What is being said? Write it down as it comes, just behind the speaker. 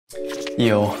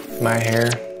Yo, my hair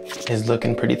is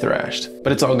looking pretty thrashed,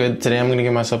 but it's all good. Today I'm gonna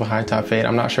give myself a high top fade.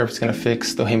 I'm not sure if it's gonna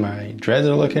fix the way my dreads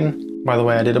are looking. By the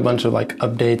way, I did a bunch of like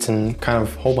updates and kind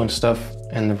of whole bunch of stuff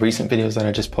in the recent videos that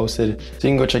I just posted, so you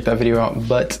can go check that video out.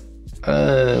 But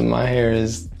my hair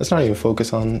is, let's not even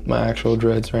focus on my actual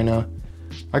dreads right now.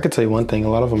 I could tell you one thing, a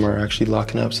lot of them are actually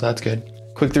locking up, so that's good.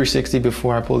 Quick 360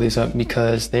 before I pull these up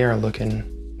because they are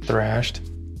looking thrashed.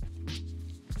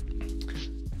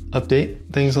 Update,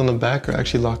 things on the back are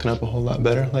actually locking up a whole lot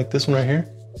better. Like this one right here.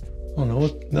 Oh no,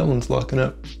 that one's locking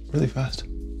up really fast.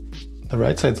 The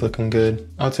right side's looking good.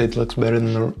 I would say it looks better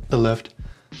than the left.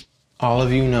 All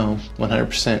of you know,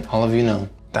 100%, all of you know,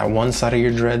 that one side of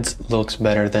your dreads looks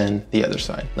better than the other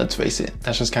side. Let's face it,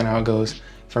 that's just kind of how it goes.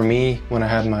 For me, when I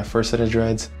had my first set of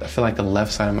dreads, I feel like the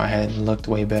left side of my head looked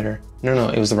way better. No,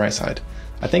 it was the right side.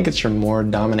 I think it's your more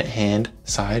dominant hand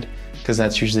side, because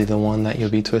that's usually the one that you'll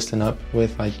be twisting up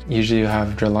with. Like usually you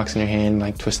have dreadlocks in your hand,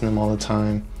 like twisting them all the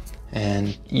time.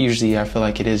 And usually I feel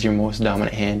like it is your most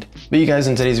dominant hand. But you guys,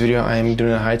 in today's video, I am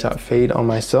doing a high top fade on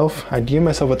myself. I gave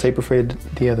myself a taper fade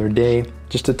the other day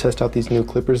just to test out these new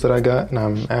clippers that I got. And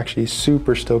I'm actually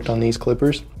super stoked on these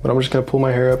clippers. But I'm just gonna pull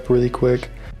my hair up really quick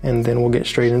and then we'll get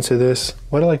straight into this.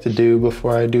 What I like to do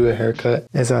before I do a haircut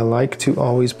is I like to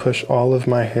always push all of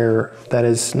my hair that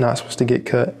is not supposed to get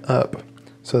cut up,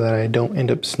 so that I don't end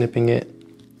up snipping it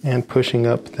and pushing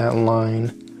up that line,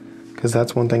 because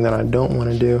that's one thing that I don't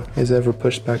want to do, is ever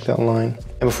push back that line.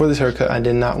 And before this haircut, I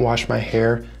did not wash my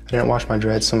hair. I didn't wash my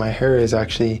dreads, so my hair is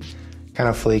actually kind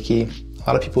of flaky. A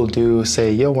lot of people do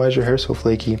say, yo, why is your hair so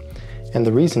flaky? And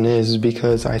the reason is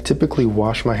because I typically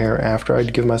wash my hair after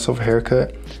I'd give myself a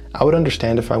haircut. I would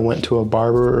understand if I went to a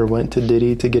barber or went to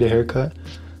Diddy to get a haircut.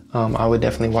 I would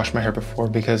definitely wash my hair before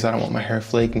because I don't want my hair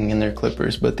flaking in their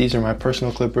clippers. But these are my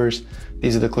personal clippers.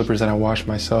 These are the clippers that I wash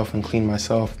myself and clean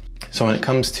myself. So when it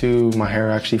comes to my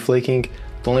hair actually flaking,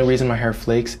 the only reason my hair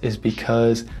flakes is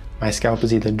because my scalp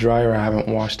is either dry or I haven't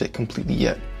washed it completely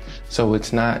yet. So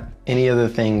it's not any other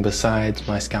thing besides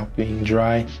my scalp being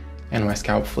dry and my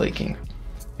scalp flaking.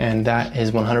 And that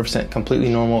is 100% completely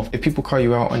normal. If people call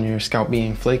you out on your scalp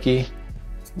being flaky,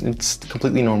 it's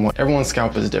completely normal. Everyone's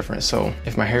scalp is different. So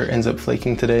if my hair ends up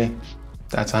flaking today,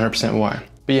 that's 100% why.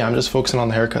 But yeah, I'm just focusing on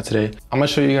the haircut today. I'm gonna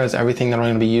show you guys everything that I'm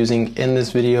gonna be using in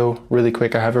this video really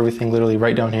quick. I have everything literally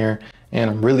right down here. And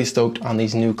I'm really stoked on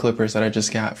these new clippers that I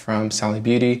just got from Sally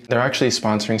Beauty. They're actually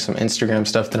sponsoring some Instagram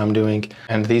stuff that I'm doing.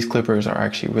 And these clippers are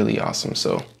actually really awesome.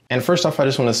 And first off, I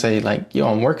just wanna say like, yo,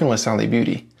 I'm working with Sally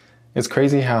Beauty. It's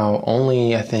crazy how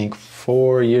only, I think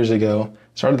 4 years ago,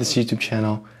 started this YouTube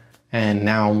channel. And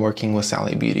now I'm working with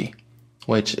Sally Beauty,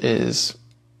 which is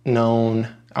known,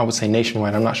 I would say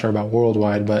nationwide. I'm not sure about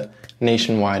worldwide, but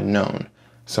nationwide known.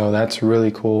 So that's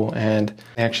really cool. And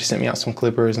they actually sent me out some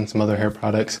clippers and some other hair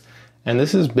products. And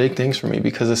this is big things for me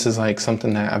because this is like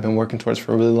something that I've been working towards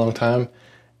for a really long time.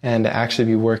 And to actually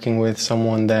be working with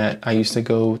someone that I used to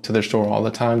go to their store all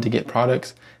the time to get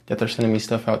products, that they're sending me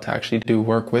stuff out to actually do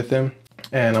work with them.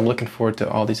 And I'm looking forward to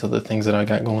all these other things that I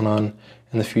got going on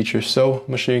in the future. So I'm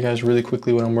gonna show you guys really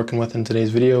quickly what I'm working with in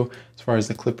today's video as far as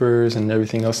the clippers and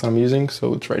everything else I'm using.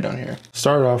 So it's right down here.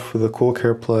 Start off with a Cool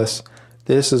Care Plus.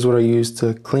 This is what I use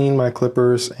to clean my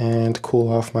clippers and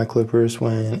cool off my clippers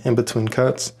when in between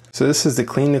cuts. So this is to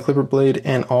clean the clipper blade,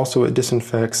 and also it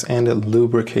disinfects and it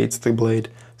lubricates the blade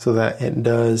so that it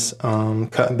does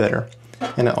cut better.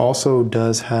 And it also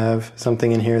does have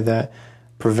something in here that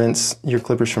prevents your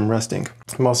clippers from rusting.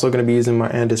 I'm also going to be using my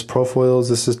Andis Pro Foils.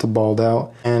 This is to bald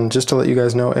out. And just to let you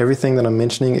guys know, everything that I'm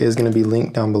mentioning is going to be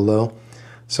linked down below.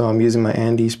 So I'm using my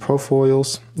Andis Pro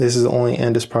Foils. This is the only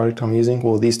Andis product I'm using.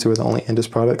 Well, these two are the only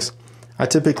Andis products. I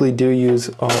typically do use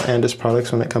all Andis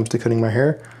products when it comes to cutting my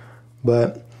hair,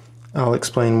 but I'll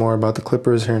explain more about the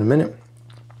clippers here in a minute.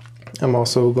 I'm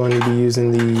also going to be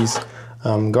using these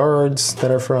guards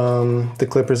that are from the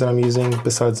clippers that I'm using.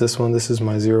 Besides this one, this is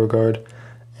my Zero Guard.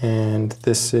 And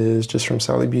this is just from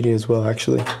Sally Beauty as well,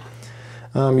 actually.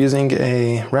 I'm using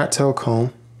a rat tail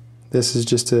comb. This is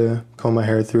just to comb my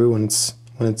hair through when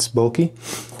it's bulky.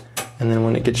 And then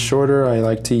when it gets shorter, I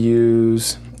like to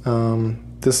use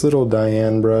this little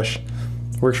Diane brush.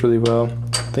 Works really well.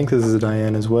 I think this is a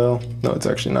Diane as well. No, it's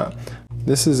actually not.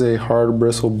 This is a hard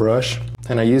bristle brush,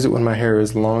 and I use it when my hair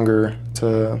is longer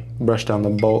to brush down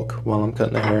the bulk while I'm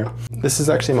cutting the hair. This is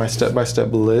actually my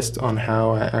step-by-step list on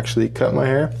how I actually cut my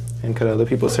hair and cut other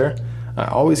people's hair. I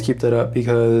always keep that up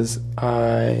because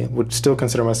I would still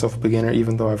consider myself a beginner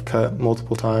even though I've cut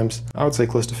multiple times. I would say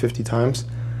close to 50 times,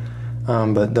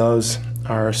 but those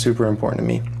are super important to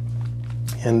me.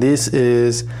 And this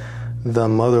is the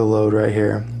mother load right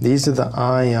here. These are the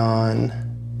Ion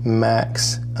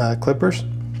Max clippers.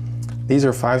 These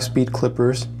are 5-speed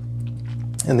clippers,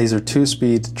 and these are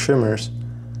 2-speed trimmers.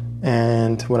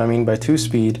 And what I mean by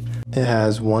 2-speed, it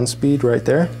has 1 speed right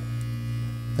there,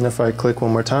 and if I click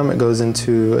one more time, it goes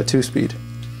into a 2-speed.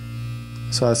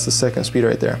 So that's the 2nd speed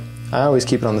right there. I always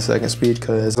keep it on the 2nd speed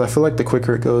because I feel like the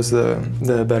quicker it goes,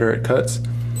 the better it cuts.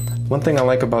 One thing I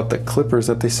like about the clippers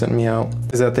that they sent me out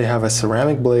is that they have a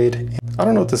ceramic blade. I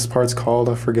don't know what this part's called,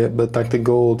 I forget, but like the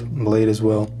gold blade as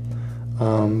well.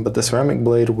 But the ceramic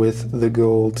blade with the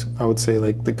gold, I would say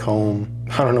like the comb,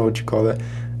 I don't know what you call that.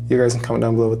 You guys can comment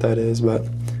down below what that is, but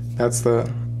that's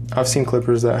I've seen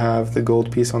clippers that have the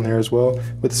gold piece on there as well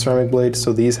with the ceramic blade,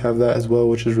 so these have that as well,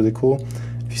 which is really cool.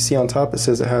 If you see on top, it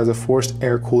says it has a forced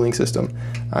air cooling system.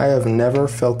 I have never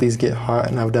felt these get hot,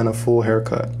 and I've done a full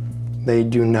haircut. They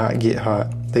do not get hot.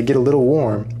 They get a little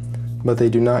warm, but they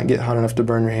do not get hot enough to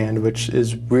burn your hand, which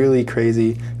is really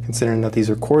crazy considering that these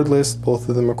are cordless. Both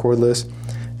of them are cordless,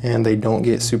 and they don't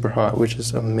get super hot, which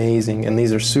is amazing. And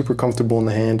these are super comfortable in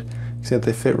the hand. You see that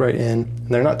they fit right in, and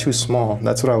they're not too small.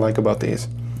 That's what I like about these.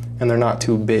 And they're not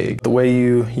too big. The way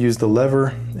you use the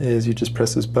lever is you just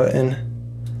press this button,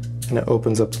 and it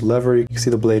opens up the lever. You can see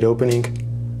the blade opening,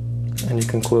 and you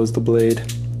can close the blade.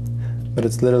 But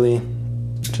it's literally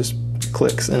just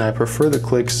clicks, and I prefer the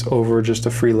clicks over just a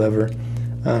free lever,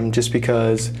 just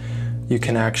because you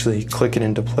can actually click it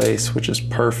into place, which is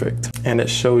perfect. And it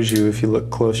shows you, if you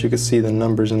look close, you can see the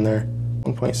numbers in there.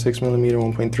 1.6 millimeter,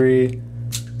 1.3.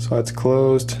 So that's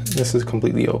closed. This is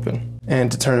completely open.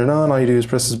 And to turn it on, all you do is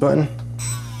press this button.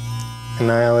 And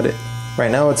now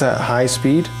right now it's at high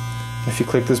speed. If you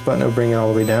click this button, it'll bring it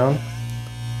all the way down.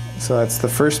 So that's the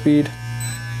 1st speed,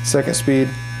 2nd speed,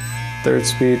 3rd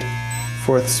speed,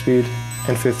 4th speed,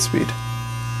 and 5th speed.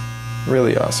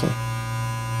 Really awesome.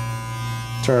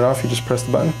 Turn it off, you just press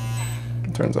the button.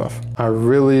 It turns off. I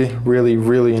really, really,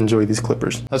 really enjoy these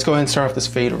clippers. Let's go ahead and start off this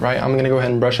fade right. I'm gonna go ahead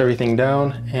and brush everything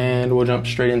down, and we'll jump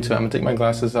straight into it. I'm gonna take my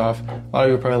glasses off. A lot of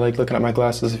you are probably like looking at my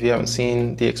glasses if you haven't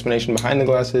seen the explanation behind the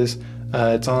glasses.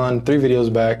 It's on 3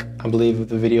 videos back, I believe,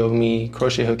 the video of me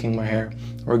crochet hooking my hair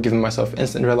or giving myself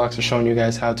instant dreadlocks, or showing you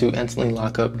guys how to instantly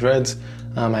lock up dreads.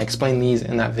 I explained these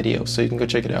in that video, so you can go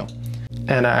check it out.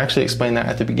 And I actually explained that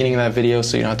at the beginning of that video,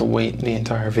 so you don't have to wait the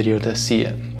entire video to see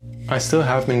it. I still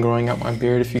have been growing out my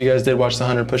beard. If you guys did watch the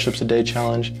 100 push-ups a day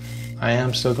challenge, I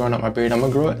am still growing out my beard. I'm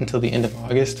gonna grow it until the end of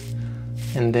August,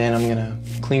 and then I'm gonna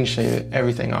clean shave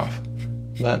everything off.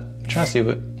 But try to see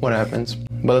what happens.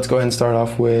 But let's go ahead and start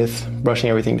off with brushing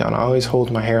everything down. I always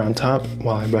hold my hair on top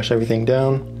while I brush everything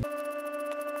down.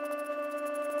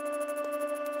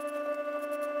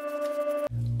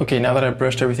 Okay, now that I've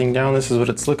brushed everything down, this is what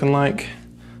it's looking like.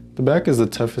 The back is the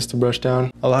toughest to brush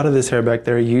down. A lot of this hair back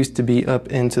there used to be up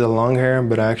into the long hair,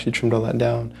 but I actually trimmed all that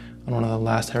down on one of the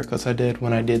last haircuts I did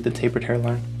when I did the tapered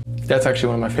hairline. That's actually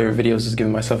one of my favorite videos, is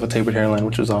giving myself a tapered hairline,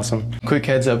 which was awesome. Quick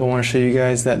heads up, I want to show you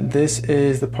guys that this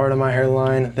is the part of my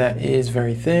hairline that is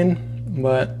very thin,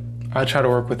 but I try to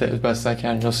work with it as best as I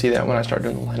can. You'll see that when I start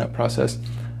doing the lineup process.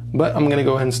 But I'm gonna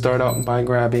go ahead and start out by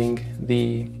grabbing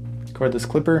the cordless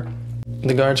clipper.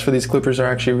 The guards for these clippers are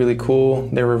actually really cool.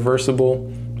 They're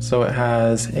reversible. So it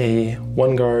has a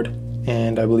 1 guard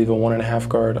and I believe a 1.5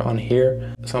 guard on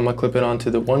here. So I'm gonna clip it onto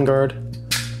the 1 guard,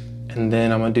 and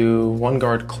then I'm gonna do 1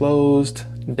 guard closed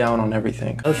down on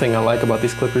everything. Another thing I like about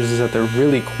these clippers is that they're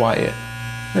really quiet.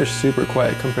 They're super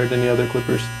quiet compared to any other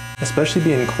clippers. Especially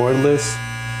being cordless.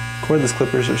 Cordless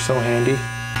clippers are so handy.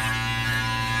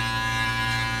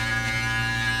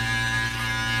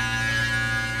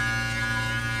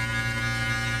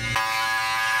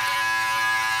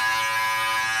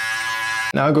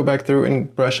 Now I'll go back through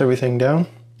and brush everything down.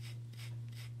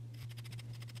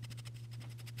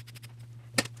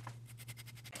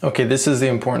 Okay, this is the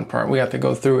important part. We have to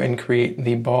go through and create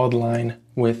the bald line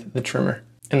with the trimmer.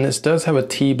 And this does have a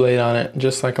T blade on it,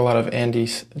 just like a lot of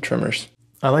Andy's trimmers.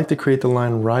 I like to create the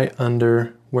line right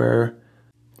under where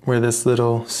this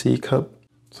little C cup.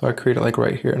 So I create it like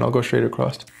right here, and I'll go straight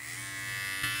across.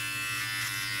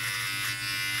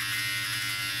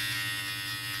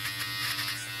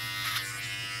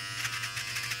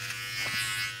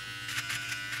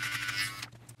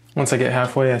 Once I get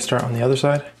halfway, I start on the other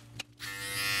side.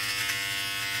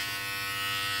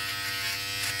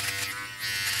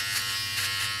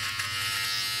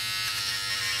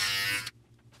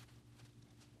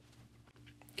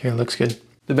 Okay, it looks good.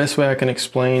 The best way I can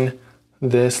explain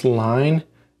this line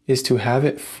is to have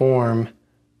it form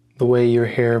the way your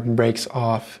hair breaks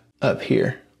off up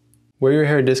here. Where your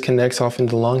hair disconnects off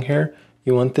into long hair,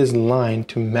 you want this line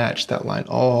to match that line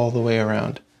all the way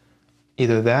around.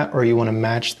 Either that, or you want to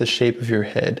match the shape of your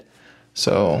head.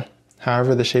 So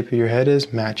However the shape of your head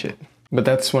is, match it. But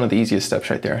that's one of the easiest steps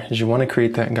right there, is you want to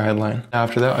create that guideline.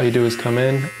 After that, all you do is come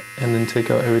in and then take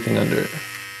out everything under it.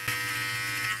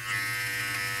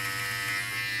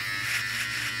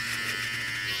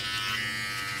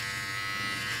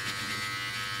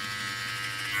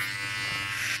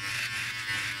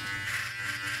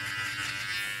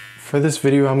 For this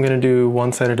video, I'm gonna do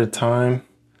one side at a time.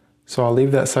 So I'll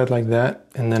leave that side like that,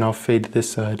 and then I'll fade to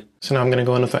this side. So now I'm gonna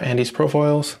go in with the Andy's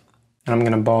profiles, and I'm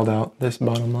gonna bald out this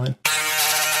bottom line.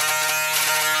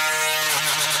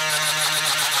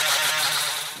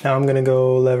 Now I'm gonna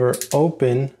go lever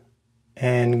open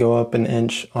and go up an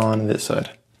inch on this side.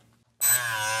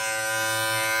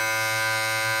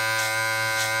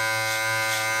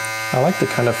 I like to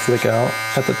kind of flick out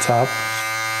at the top,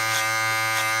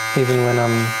 even when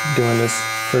I'm doing this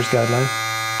first guideline.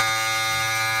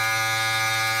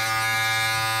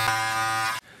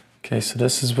 Okay, so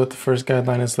this is what the first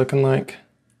guideline is looking like.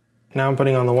 Now I'm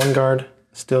putting on the one guard,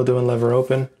 still doing lever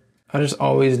open. I just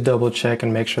always double check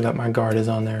and make sure that my guard is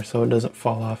on there so it doesn't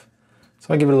fall off.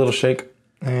 So I give it a little shake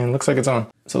and it looks like it's on.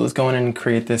 So let's go in and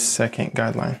create this second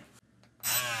guideline.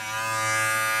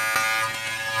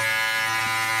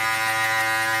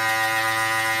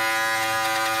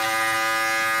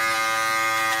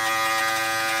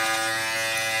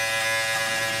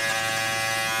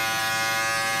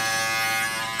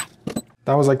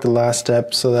 That was like the last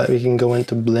step so that we can go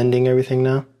into blending everything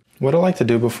now. What I like to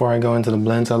do before I go into the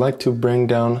blends, I like to bring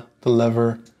down the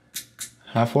lever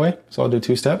halfway. So I'll do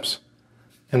 2 steps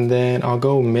and then I'll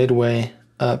go midway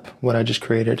up what I just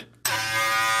created.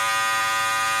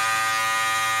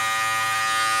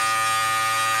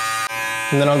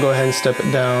 And then I'll go ahead and step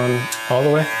it down all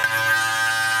the way.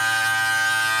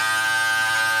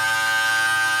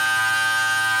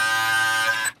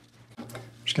 I'm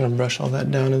just gonna brush all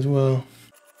that down as well.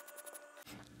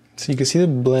 So you can see the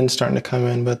blend starting to come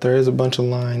in, but there is a bunch of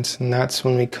lines, and that's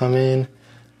when we come in,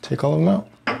 take all of them out.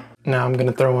 Now I'm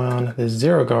gonna throw on this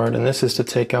 0 guard, and this is to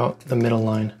take out the middle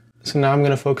line. So now I'm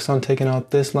gonna focus on taking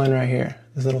out this line right here,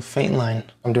 this little faint line.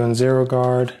 I'm doing 0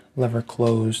 guard, lever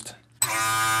closed.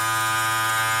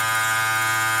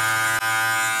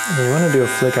 And we wanna do a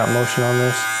flick out motion on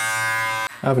this.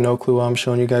 I have no clue why I'm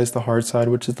showing you guys the hard side,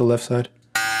 which is the left side.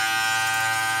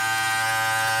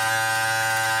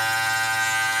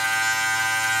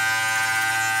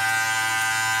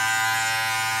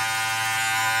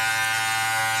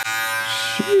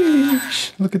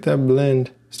 Sheesh, look at that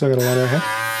blend. Still got a line right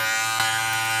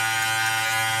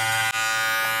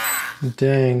here.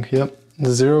 Dang, yep.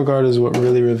 The 0 guard is what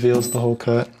really reveals the whole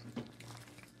cut.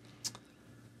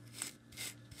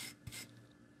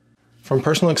 From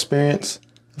personal experience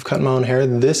of cutting my own hair,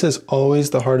 this is always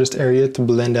the hardest area to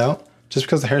blend out, just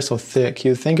because the hair is so thick.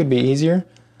 You'd think it'd be easier,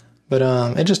 but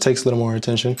it just takes a little more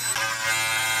attention.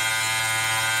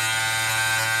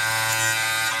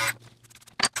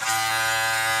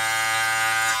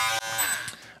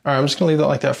 All right, I'm just gonna leave that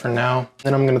like that for now.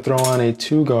 Then I'm gonna throw on a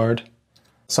 2 guard.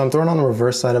 So I'm throwing on the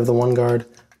reverse side of the 1 guard,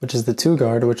 which is the 2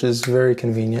 guard, which is very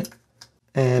convenient.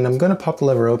 And I'm gonna pop the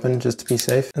lever open just to be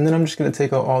safe. And then I'm just gonna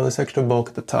take out all this extra bulk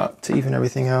at the top to even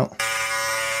everything out.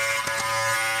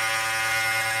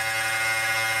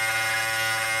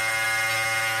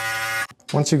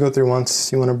 Once you go through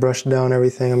once, you wanna brush down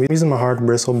everything. I'm using my hard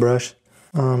bristle brush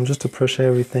just to push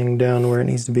everything down where it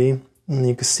needs to be. And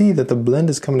you can see that the blend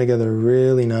is coming together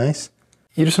really nice.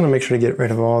 You just want to make sure to get rid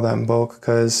of all that bulk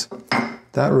because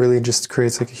that really just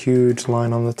creates like a huge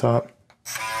line on the top.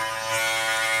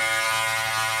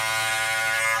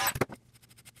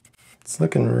 It's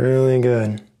looking really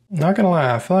good. Not gonna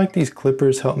lie, I feel like these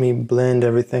clippers help me blend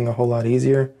everything a whole lot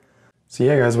easier. So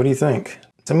yeah guys, what do you think?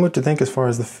 Tell me what you think as far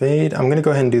as the fade. I'm gonna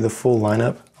go ahead and do the full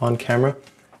lineup on camera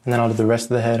and then I'll do the rest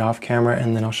of the head off camera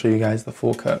and then I'll show you guys the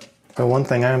full cut. So one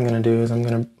thing I am going to do is I'm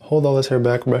going to hold all this hair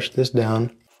back, brush this down,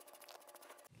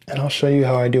 and I'll show you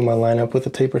how I do my lineup with a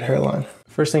tapered hairline.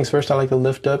 First things first, I like to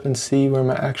lift up and see where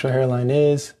my actual hairline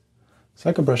is. So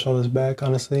I could brush all this back,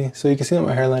 honestly. So you can see that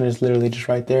my hairline is literally just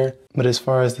right there. But as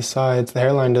far as the sides, the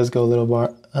hairline does go a little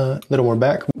more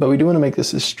back. But we do want to make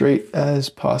this as straight as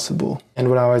possible. And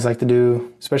what I always like to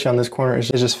do, especially on this corner, is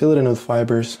just fill it in with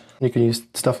fibers. You can use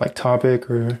stuff like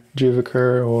Topic or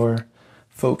Juvicur or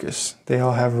Focus. They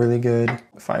all have really good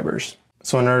fibers.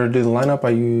 So in order to do the lineup, I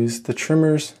use the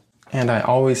trimmers and I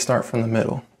always start from the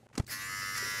middle.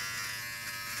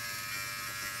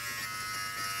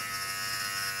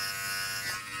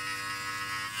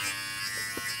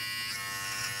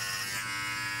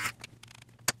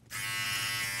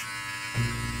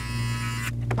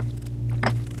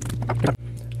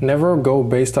 Never go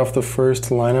based off the first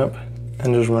lineup.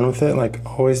 and just run with it. Like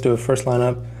always do a first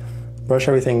lineup, brush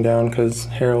everything down because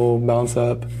hair will bounce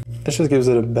up. This just gives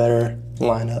it a better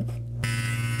lineup.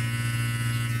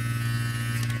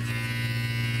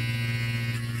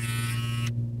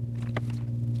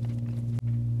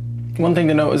 One thing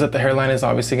to note is that the hairline is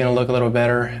obviously going to look a little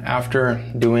better after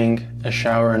doing a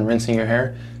shower and rinsing your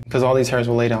hair, because all these hairs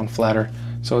will lay down flatter.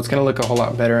 So it's going to look a whole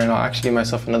lot better, and I'll actually give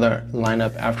myself another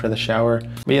lineup after the shower.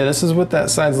 But yeah, this is what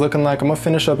that side's looking like. I'm going to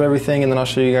finish up everything and then I'll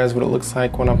show you guys what it looks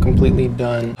like when I'm completely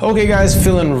done. Okay guys,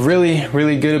 feeling really,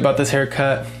 really good about this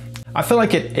haircut. I feel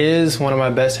like it is one of my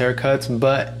best haircuts,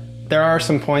 but there are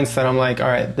some points that I'm like, all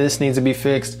right, this needs to be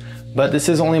fixed. But this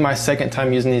is only my second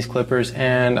time using these clippers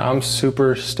and I'm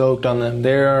super stoked on them.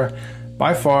 They are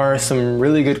by far some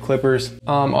really good clippers.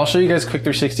 I'll show you guys quick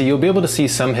 360. You'll be able to see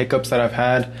some hiccups that I've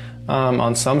had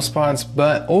on some spots,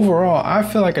 but overall I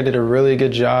feel like I did a really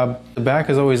good job. The back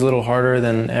is always a little harder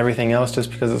than everything else just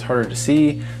because it's harder to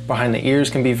see. Behind the ears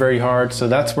can be very hard, so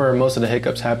that's where most of the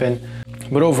hiccups happen.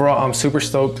 But overall I'm super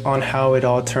stoked on how it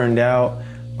all turned out.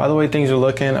 By the way things are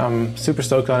looking, I'm super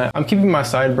stoked on it. I'm keeping my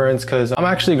sideburns because I'm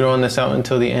actually growing this out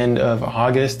until the end of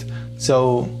August.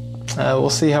 So we'll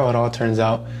see how it all turns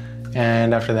out.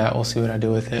 And after that, we'll see what I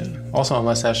do with it. Also my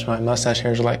mustache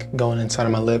hairs are like going inside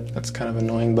of my lip. That's kind of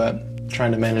annoying, but I'm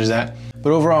trying to manage that.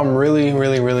 But overall, I'm really,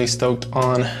 really, really stoked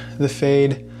on the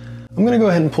fade. I'm gonna go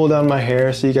ahead and pull down my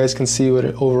hair so you guys can see what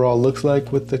it overall looks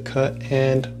like with the cut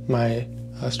and my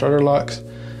starter locks,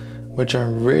 which are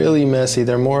really messy.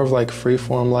 They're more of like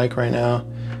freeform like right now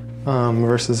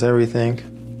versus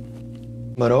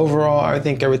everything. But overall, I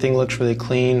think everything looks really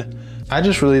clean. I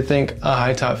just really think a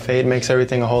high top fade makes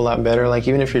everything a whole lot better. Like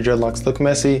even if your dreadlocks look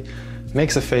messy, it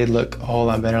makes a fade look a whole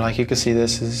lot better. Like you can see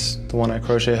this is the one I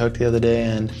crochet hooked the other day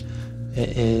and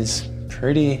it is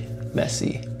pretty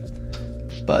messy.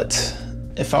 But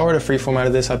if I were to freeform out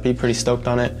of this, I'd be pretty stoked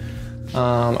on it.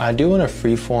 I do want to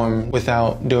freeform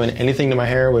without doing anything to my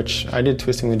hair, which I did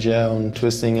twisting the gel and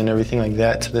twisting and everything like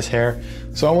that to this hair.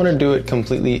 So I want to do it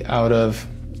completely out of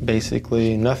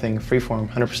basically nothing, freeform,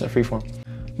 100% freeform.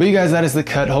 But you guys, that is the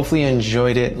cut. Hopefully you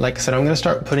enjoyed it. Like I said, I'm going to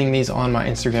start putting these on my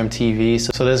Instagram TV.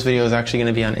 So this video is actually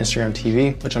going to be on Instagram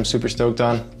TV, which I'm super stoked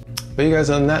on. But you guys,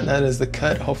 other than that, that is the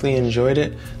cut. Hopefully you enjoyed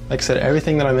it. Like I said,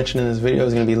 everything that I mentioned in this video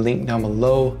is going to be linked down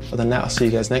below. Other than that, I'll see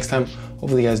you guys next time.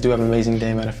 Hopefully you guys do have an amazing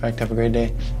day. Matter of fact, have a great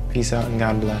day. Peace out and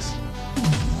God bless.